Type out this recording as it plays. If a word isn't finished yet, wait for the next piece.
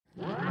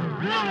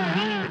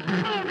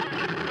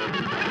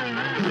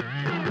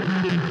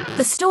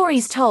The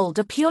stories told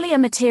are purely a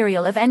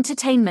material of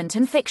entertainment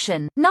and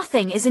fiction.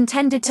 Nothing is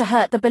intended to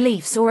hurt the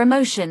beliefs or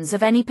emotions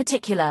of any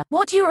particular.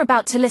 What you're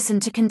about to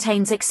listen to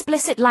contains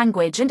explicit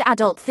language and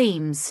adult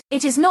themes.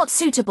 It is not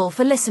suitable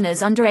for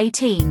listeners under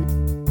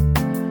 18.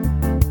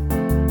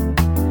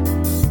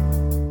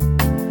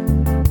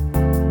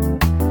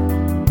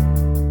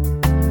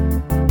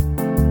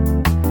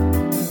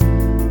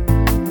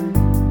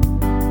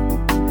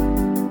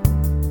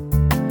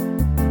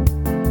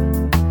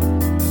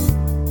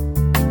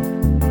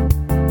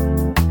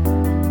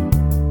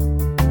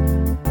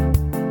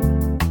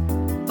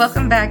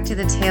 Welcome back to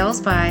the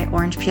Tales by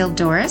Orange Peel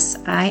Doris.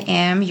 I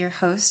am your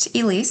host,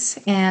 Elise,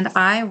 and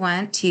I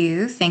want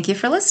to thank you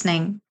for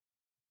listening.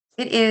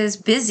 It is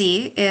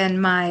busy in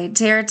my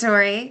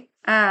territory,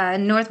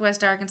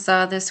 Northwest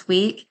Arkansas this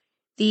week.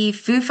 The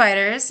Foo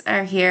Fighters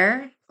are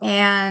here,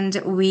 and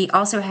we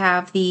also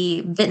have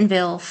the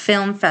Bentonville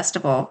Film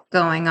Festival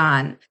going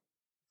on.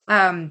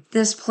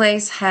 This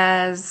place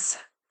has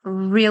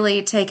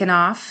really taken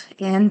off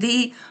in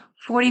the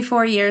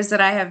 44 years that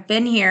I have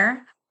been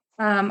here.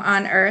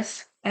 On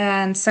Earth.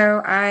 And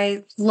so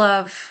I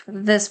love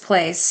this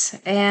place.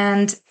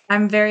 And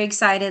I'm very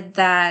excited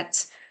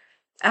that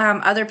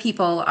other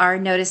people are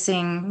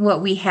noticing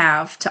what we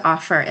have to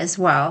offer as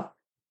well.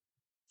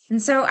 And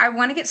so I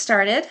want to get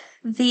started.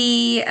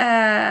 The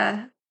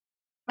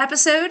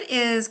episode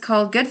is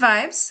called Good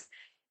Vibes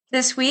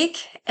this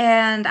week.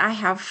 And I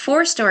have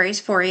 4 stories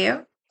for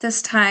you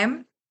this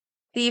time.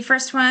 The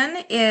first one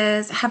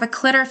is Have a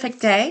Clitorific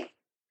Day.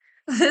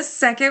 The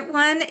second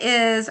one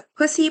is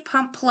Pussy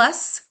Pump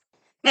Plus.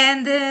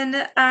 And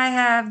then I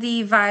have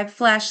the Vibe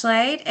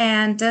Flashlight.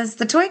 And does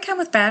the toy come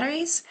with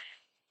batteries?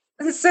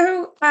 And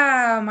so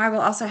I will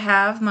also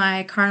have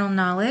my carnal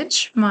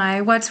knowledge,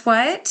 my what's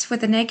what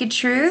with the naked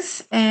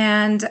truth.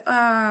 And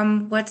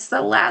what's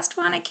the last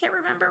one? I can't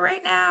remember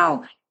right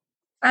now.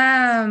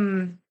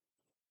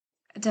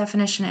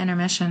 Definition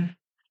intermission.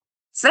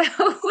 So,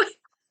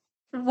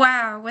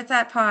 wow, with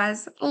that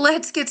pause,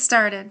 let's get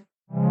started.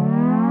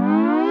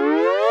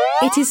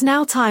 It is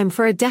now time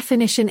for a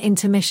definition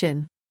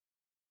intermission.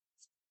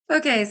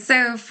 Okay,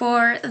 so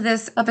for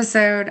this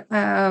episode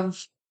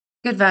of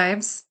Good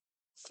Vibes,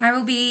 I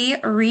will be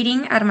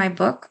reading out of my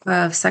book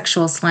of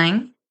sexual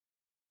slang.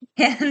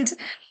 And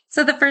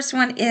so the first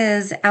one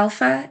is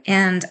Alpha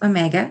and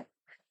Omega.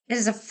 It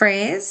is a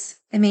phrase.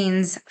 It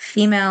means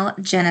female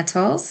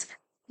genitals.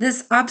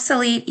 This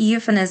obsolete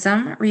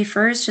euphemism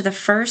refers to the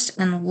first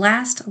and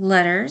last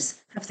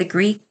letters of the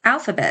Greek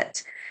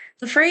alphabet.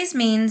 The phrase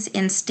means,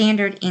 in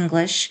standard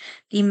English,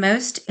 the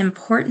most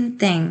important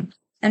thing.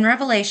 In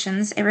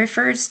Revelations, it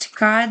refers to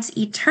God's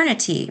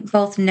eternity.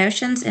 Both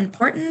notions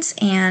importance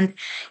and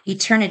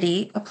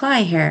eternity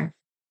apply here.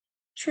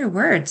 True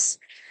words.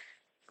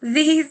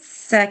 The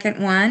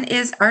second one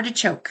is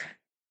artichoke,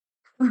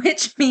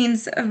 which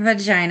means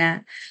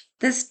vagina.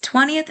 This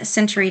 20th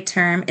century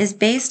term is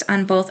based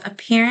on both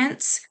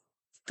appearance.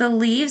 The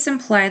leaves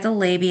imply the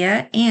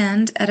labia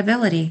and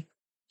edibility.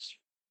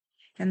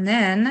 And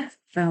then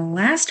the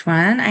last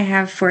one I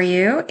have for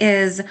you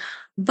is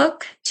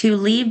book to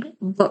lieb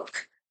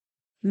book,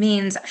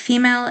 means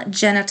female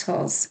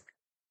genitals.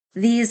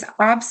 These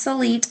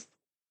obsolete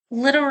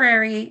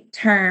literary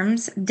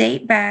terms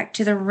date back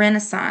to the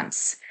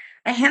Renaissance.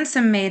 A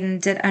handsome maiden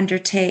did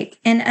undertake,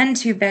 and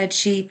unto bed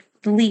she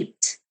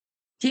leaped.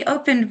 She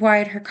opened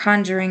wide her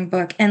conjuring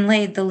book and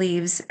laid the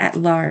leaves at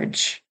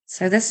large.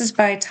 So this is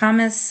by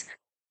Thomas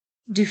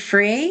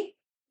Dufresne.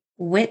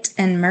 Wit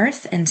and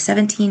Mirth in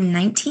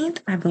 1719.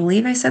 I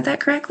believe I said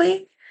that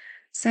correctly.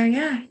 So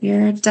yeah,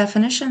 your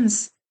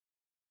definitions.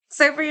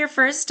 So for your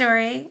first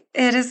story,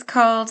 it is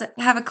called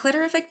Have a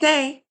Clitorific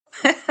Day.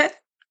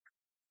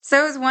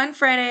 So it was one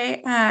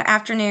Friday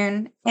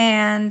afternoon,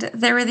 and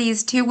there were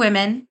these 2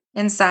 women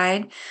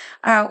inside.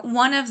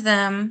 One of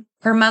them,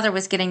 her mother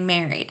was getting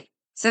married.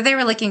 So they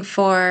were looking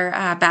for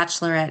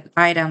bachelorette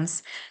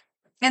items.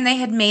 And they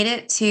had made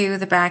it to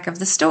the back of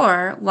the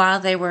store while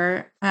they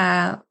were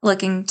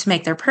looking to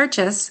make their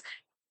purchase.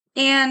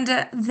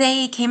 And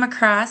they came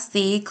across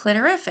the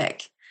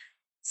clitorific.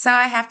 So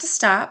I have to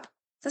stop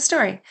the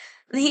story.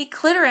 The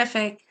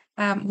clitorific,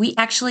 we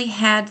actually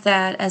had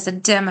that as a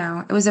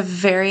demo. It was a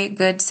very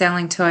good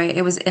selling toy.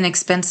 It was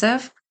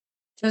inexpensive.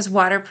 It was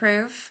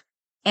waterproof.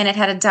 And it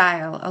had a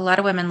dial. A lot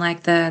of women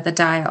like the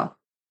dial.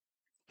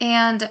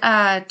 And 2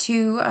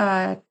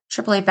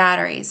 AAA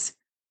batteries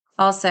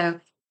also.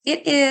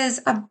 It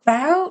is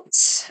about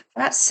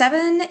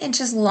 7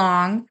 inches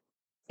long.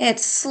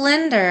 It's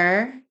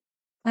slender,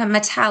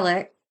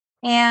 metallic,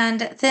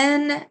 and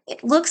then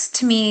it looks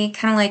to me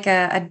kind of like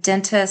a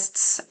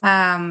dentist's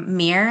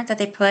mirror that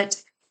they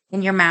put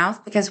in your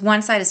mouth because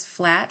one side is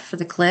flat for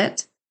the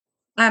clit.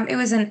 It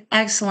was an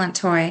excellent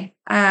toy.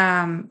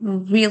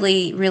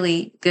 Really,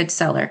 really good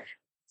seller.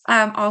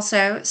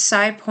 Also,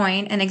 side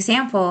point, an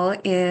example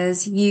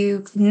is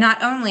you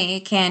not only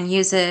can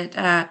use it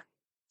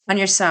on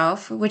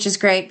yourself, which is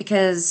great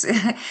because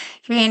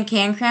your hand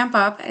can cramp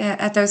up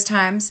at those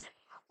times,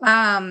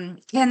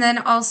 And then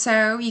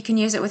also you can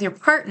use it with your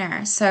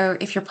partner. So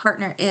if your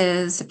partner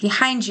is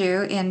behind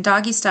you in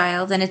doggy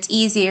style, then it's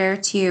easier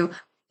to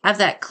have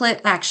that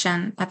clit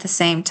action at the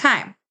same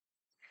time.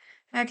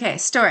 Okay,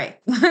 story.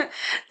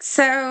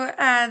 So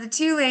the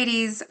two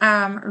ladies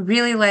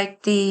really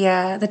liked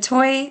the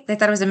toy. They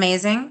thought it was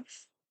amazing.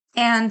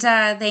 And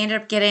they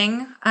ended up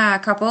getting a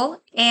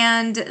couple.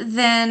 And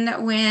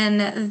then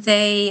when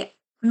they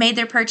made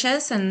their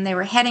purchase and they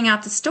were heading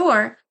out the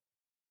store,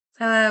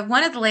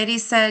 one of the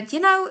ladies said,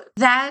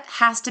 that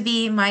has to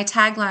be my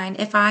tagline.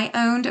 If I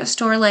owned a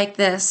store like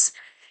this,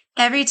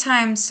 every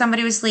time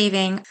somebody was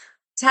leaving,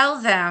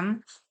 tell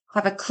them,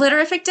 have a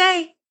clitorific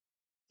day.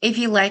 If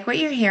you like what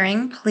you're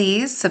hearing,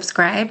 please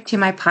subscribe to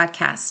my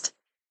podcast.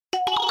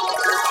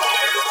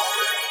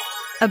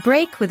 A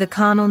break with a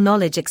carnal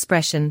knowledge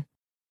expression.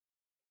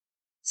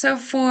 So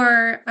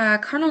for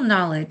carnal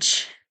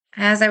knowledge,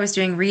 as I was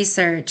doing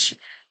research,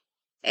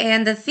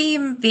 and the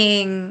theme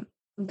being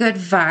good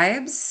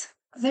vibes,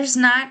 there's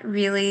not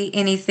really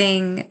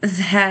anything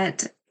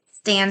that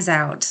stands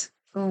out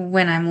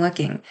when I'm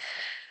looking.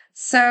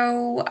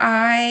 So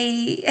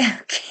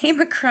I came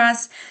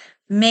across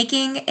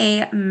making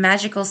a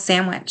magical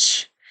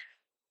sandwich,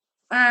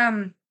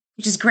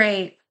 which is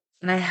great.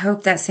 And I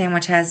hope that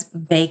sandwich has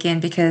bacon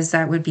because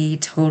that would be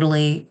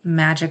totally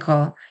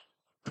magical.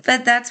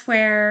 But that's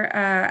where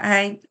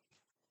I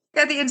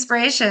got the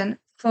inspiration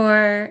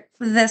for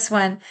this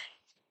one.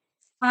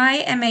 I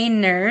am a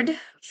nerd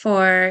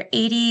for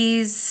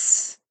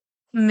 80s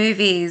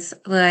movies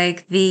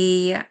like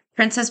The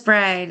Princess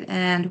Bride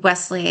and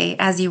Wesley,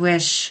 As You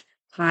Wish,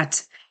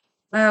 hot.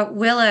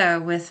 Willow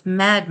with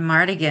Mad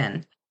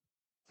Mardigan,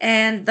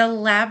 and The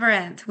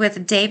Labyrinth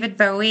with David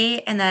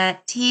Bowie and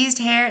that teased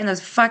hair and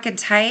those fucking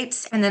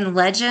tights, and then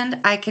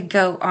Legend. I could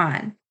go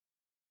on.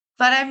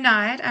 But I'm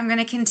not. I'm going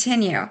to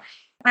continue.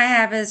 I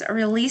have is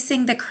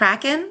Releasing the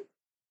Kraken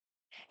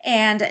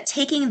and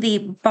Taking the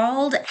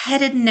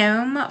Bald-Headed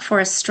Gnome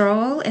for a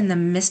Stroll in the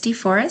Misty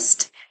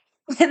Forest.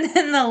 And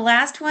then the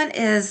last one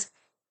is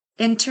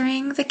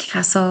Entering the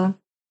Castle.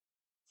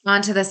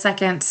 On to the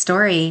second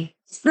story.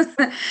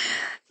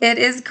 It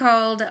is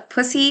called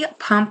Pussy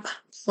Pump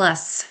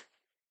Plus.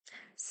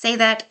 Say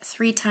that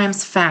 3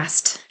 times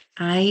fast.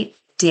 I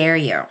dare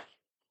you.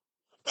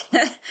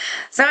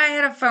 So I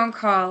had a phone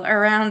call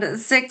around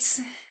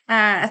 6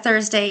 a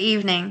Thursday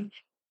evening,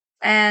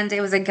 and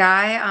it was a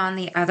guy on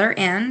the other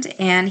end,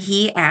 and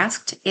he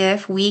asked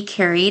if we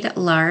carried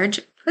large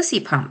pussy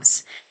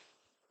pumps.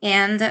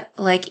 And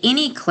like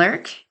any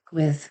clerk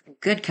with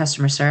good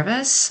customer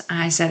service,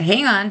 I said,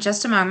 hang on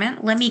just a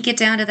moment. Let me get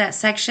down to that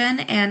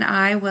section and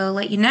I will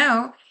let you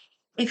know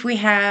if we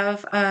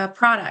have a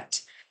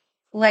product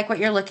like what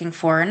you're looking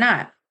for or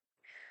not.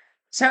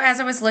 So as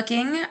I was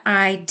looking,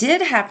 I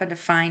did happen to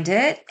find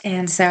it.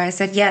 And so I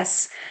said,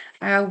 yes,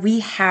 we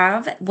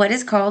have what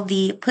is called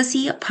the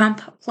Pussy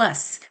Pump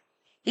Plus.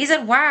 He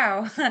said,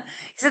 wow.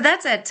 He said,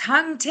 that's a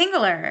tongue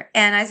tingler.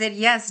 And I said,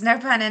 yes, no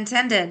pun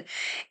intended.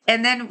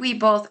 And then we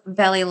both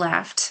belly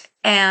laughed.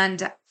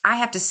 And I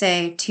have to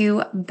say,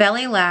 to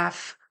belly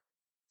laugh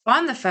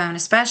on the phone,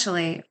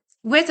 especially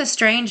with a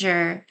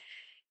stranger,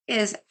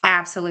 is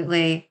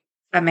absolutely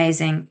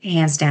amazing,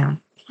 hands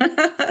down.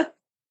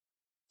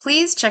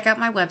 Please check out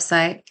my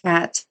website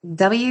at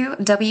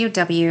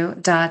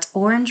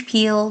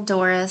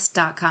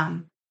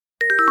www.orangepeeldoris.com.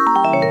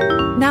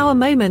 Now a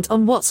moment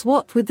on What's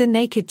What with the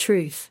Naked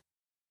Truth.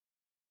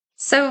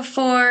 So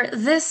for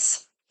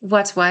this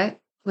What's What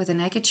with the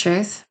Naked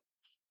Truth,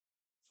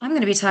 I'm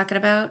going to be talking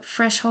about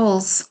Fresh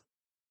Holes.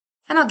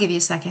 And I'll give you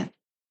a second.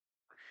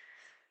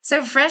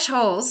 So Fresh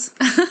Holes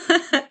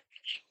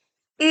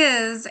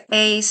is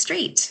a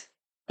street.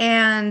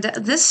 And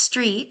this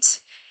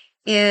street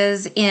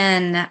is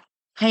in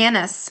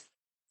Hyannis,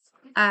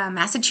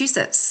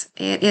 Massachusetts.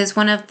 It is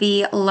one of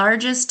the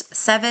largest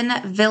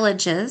 7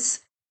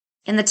 villages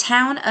in the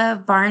town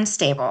of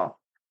Barnstable.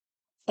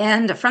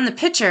 And from the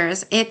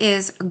pictures, it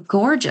is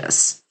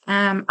gorgeous.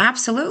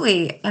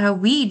 Absolutely.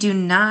 We do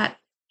not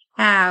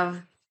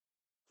have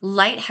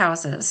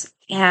lighthouses,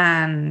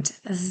 and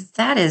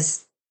that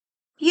is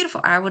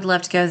beautiful. I would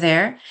love to go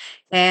there.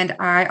 And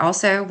I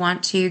also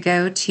want to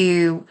go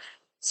to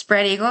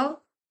Spread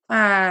Eagle,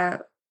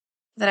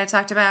 that I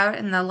talked about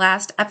in the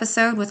last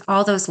episode with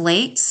all those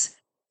lakes.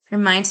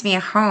 Reminds me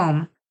of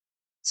home.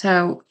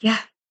 So yeah,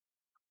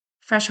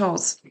 Fresh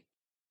Holes.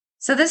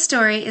 So this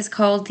story is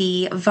called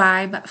The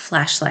Vibe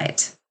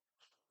Flashlight.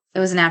 It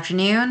was an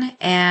afternoon,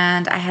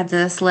 and I had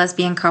this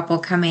lesbian couple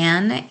come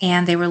in,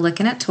 and they were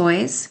looking at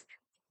toys,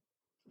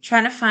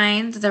 trying to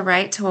find the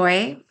right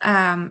toy.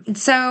 And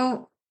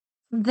so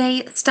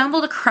they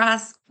stumbled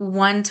across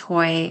one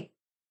toy.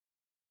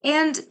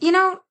 And,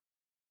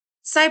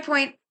 side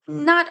point,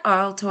 not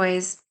all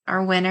toys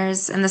are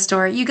winners in the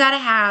store. You got to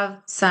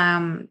have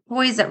some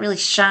toys that really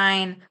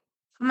shine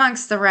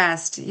amongst the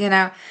rest,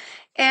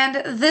 And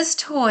this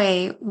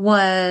toy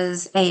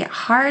was a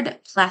hard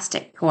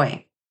plastic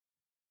toy.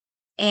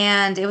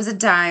 And it was a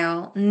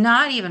dial,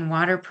 not even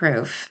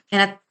waterproof. And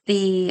at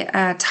the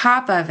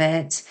top of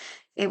it,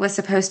 It was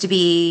supposed to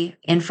be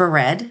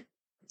infrared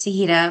to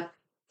heat up.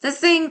 This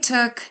thing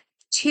took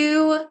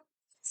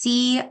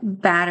 2C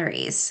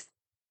batteries.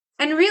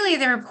 And really,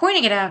 they were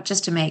pointing it out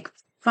just to make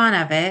fun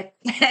of it.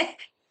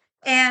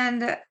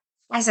 And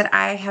I said,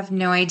 I have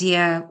no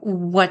idea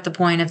what the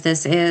point of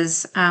this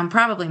is.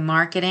 Probably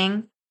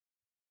marketing.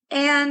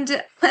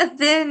 And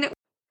then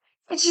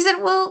she said,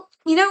 well,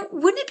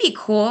 wouldn't it be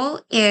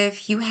cool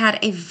if you had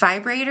a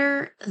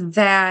vibrator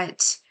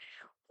that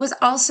was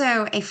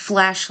also a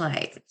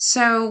flashlight?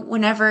 So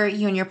whenever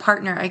you and your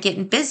partner are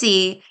getting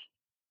busy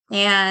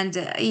and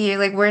you're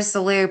like, where's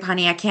the lube,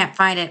 honey? I can't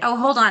find it. Oh,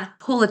 hold on.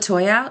 Pull the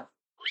toy out.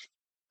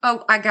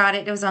 Oh, I got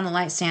it. It was on the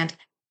light stand.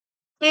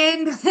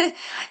 And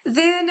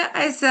then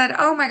I said,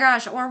 oh my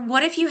gosh, or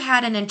what if you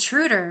had an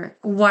intruder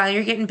while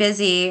you're getting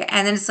busy?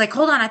 And then it's like,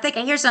 hold on, I think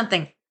I hear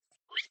something.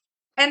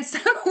 And so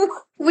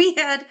we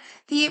had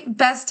the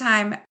best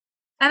time.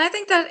 And I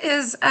think that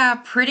is a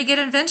pretty good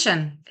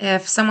invention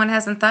if someone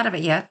hasn't thought of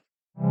it yet.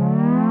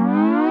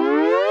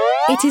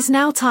 It is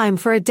now time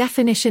for a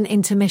definition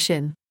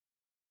intermission.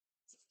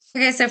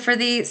 Okay, so for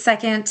the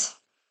second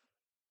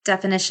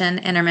definition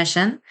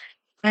intermission,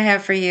 I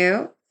have for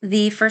you,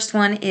 the first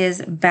one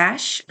is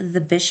bash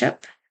the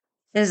bishop.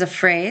 It is a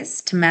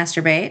phrase to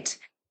masturbate.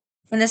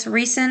 In this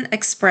recent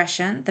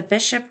expression, the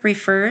bishop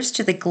refers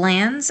to the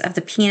glands of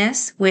the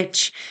penis,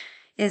 which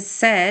is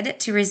said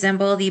to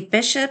resemble the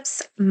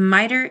bishop's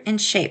mitre in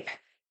shape.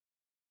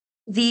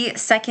 The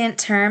second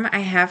term I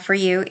have for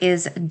you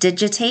is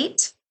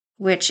digitate,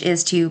 which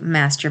is to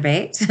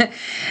masturbate,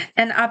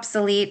 an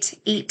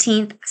obsolete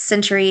 18th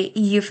century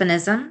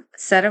euphemism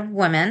said of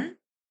women,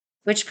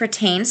 which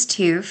pertains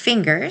to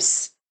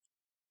fingers.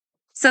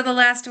 So the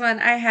last one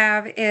I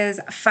have is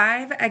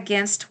 5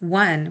 against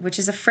 1, which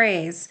is a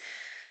phrase,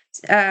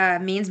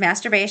 means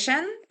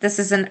masturbation. This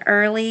is an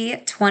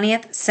early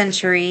 20th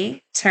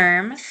century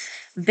term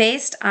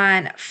based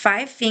on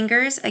 5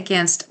 fingers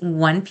against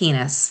 1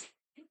 penis.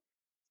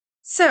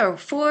 So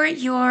for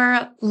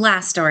your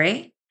last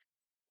story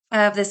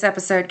of this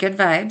episode, Good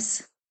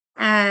Vibes,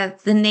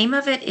 the name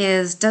of it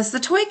is, Does the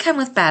Toy Come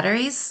with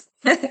Batteries?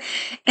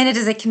 And it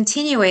is a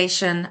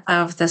continuation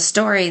of the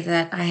story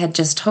that I had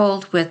just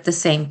told with the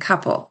same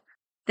couple.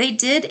 They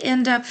did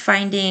end up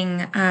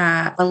finding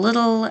a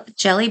little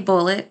jelly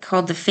bullet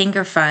called the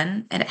Finger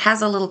Fun, and it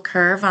has a little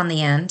curve on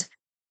the end.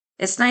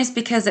 It's nice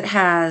because it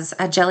has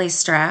a jelly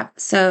strap,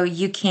 so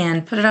you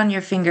can put it on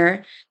your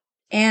finger,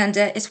 and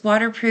it's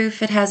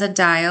waterproof. It has a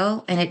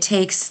dial, and it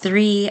takes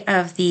 3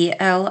 of the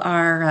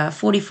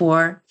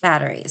LR44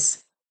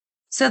 batteries.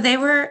 So they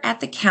were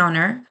at the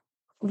counter.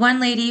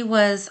 One lady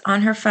was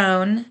on her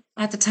phone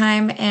at the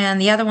time, and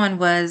the other one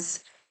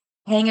was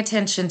paying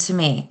attention to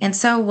me. And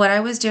so what I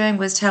was doing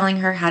was telling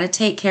her how to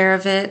take care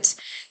of it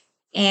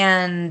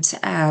and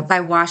by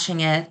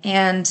washing it.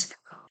 And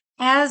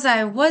as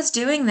I was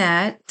doing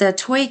that, the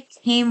toy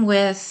came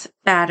with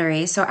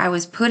battery. So I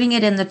was putting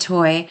it in the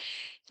toy,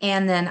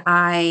 and then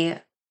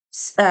I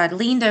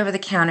leaned over the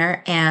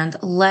counter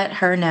and let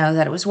her know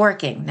that it was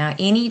working. Now,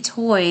 any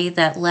toy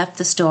that left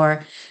the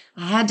store,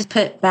 I had to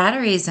put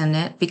batteries in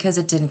it because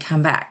it didn't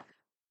come back.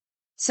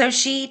 So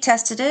she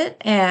tested it,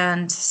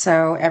 and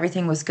so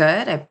everything was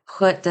good. I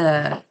put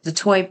the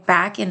toy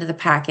back into the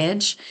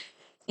package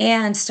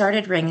and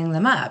started ringing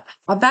them up.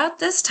 About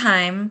this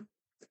time,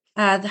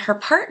 her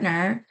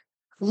partner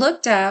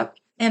looked up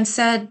and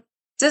said,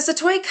 does the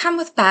toy come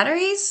with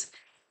batteries?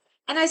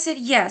 And I said,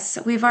 yes,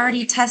 we've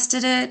already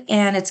tested it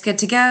and it's good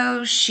to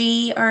go.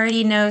 She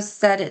already knows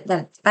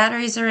that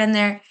batteries are in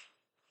there.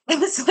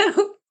 And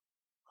so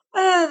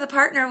the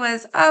partner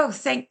was, oh,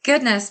 thank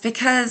goodness,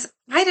 because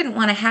I didn't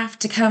want to have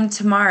to come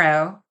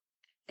tomorrow.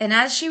 And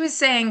as she was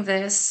saying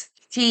this,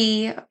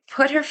 she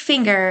put her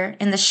finger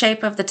in the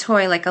shape of the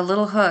toy like a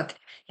little hook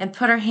and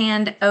put her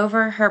hand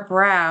over her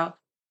brow.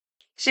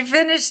 She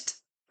finished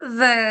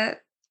the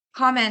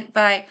comment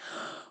by,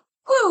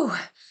 whew,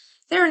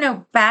 there are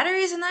no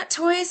batteries in that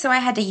toy, so I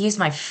had to use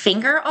my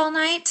finger all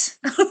night.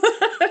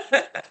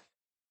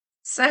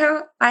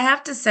 So I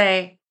have to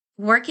say,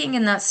 working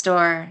in that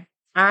store,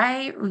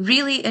 I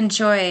really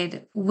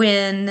enjoyed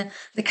when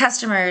the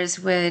customers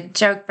would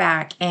joke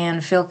back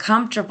and feel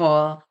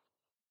comfortable.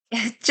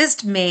 It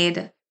just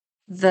made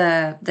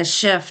the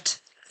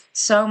shift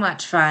so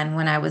much fun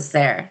when I was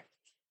there.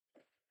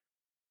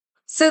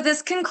 So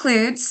this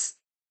concludes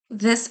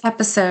this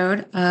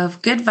episode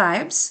of Good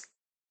Vibes.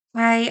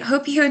 I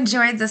hope you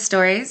enjoyed the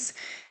stories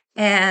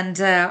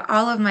and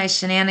all of my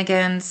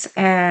shenanigans,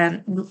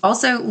 and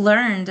also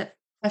learned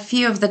a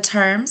few of the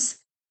terms.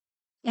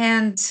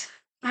 And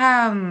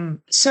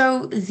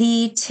so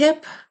the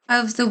tip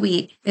of the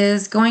week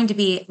is going to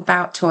be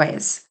about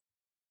toys.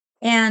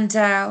 And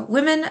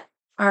women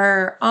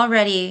are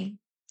already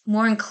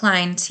more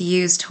inclined to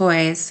use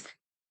toys.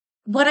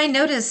 What I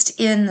noticed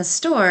in the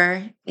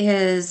store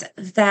is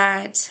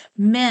that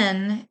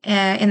men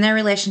in their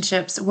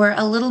relationships were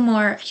a little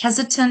more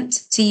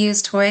hesitant to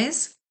use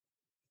toys.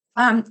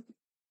 A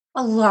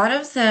lot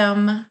of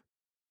them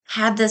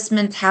had this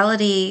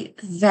mentality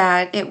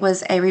that it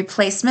was a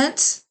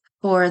replacement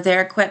for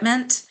their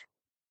equipment.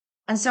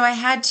 And so I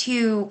had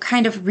to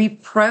kind of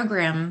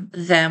reprogram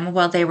them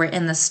while they were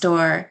in the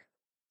store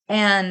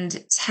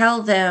and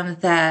tell them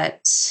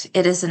that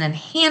it is an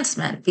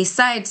enhancement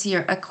besides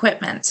your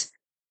equipment.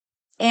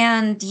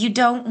 And you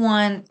don't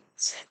want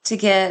to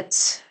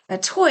get a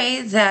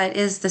toy that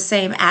is the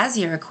same as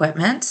your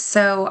equipment.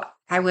 So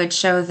I would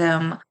show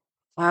them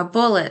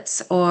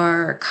bullets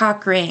or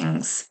cock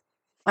rings,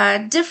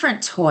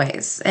 different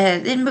toys,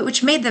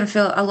 which made them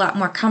feel a lot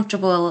more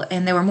comfortable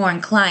and they were more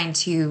inclined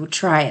to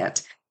try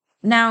it.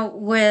 Now,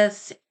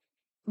 with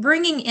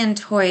bringing in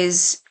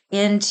toys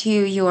into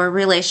your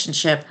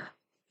relationship,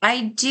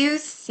 I do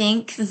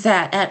think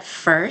that at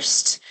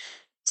first,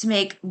 to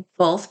make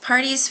both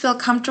parties feel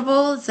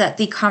comfortable, that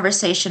the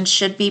conversation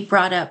should be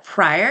brought up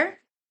prior.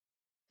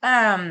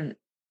 And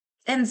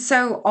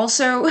so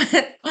also,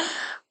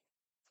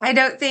 I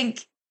don't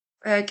think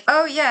like,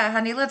 oh yeah,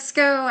 honey, let's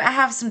go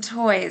have some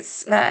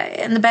toys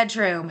in the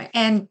bedroom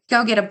and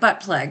go get a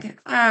butt plug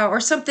or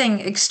something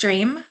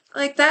extreme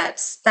like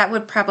that. That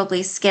would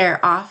probably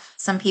scare off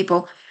some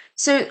people.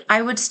 So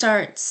I would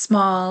start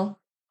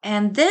small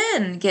and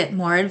then get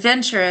more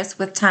adventurous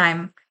with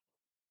time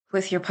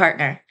with your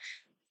partner.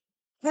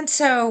 And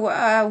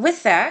so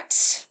with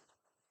that,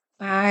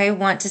 I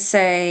want to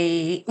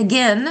say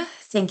again,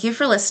 thank you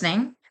for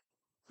listening.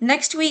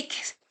 Next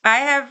week, I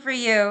have for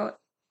you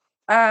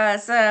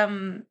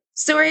some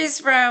stories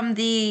from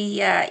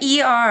the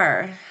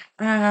ER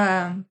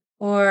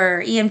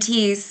or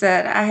EMTs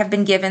that I have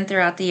been given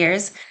throughout the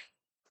years.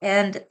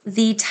 And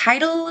the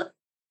title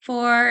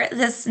for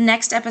this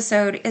next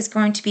episode is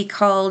going to be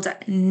called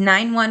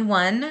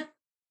 911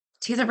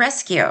 to the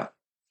Rescue.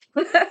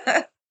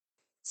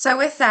 So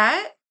with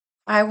that,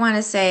 I want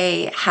to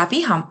say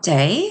happy hump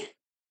day,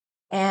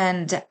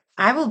 and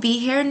I will be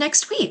here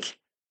next week.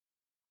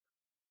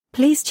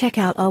 Please check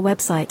out our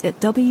website at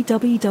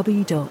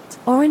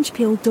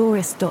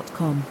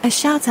www.orangepeeldoris.com. A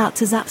shout out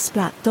to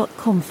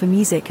zapsplat.com for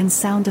music and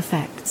sound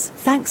effects.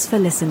 Thanks for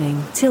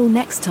listening. Till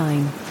next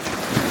time.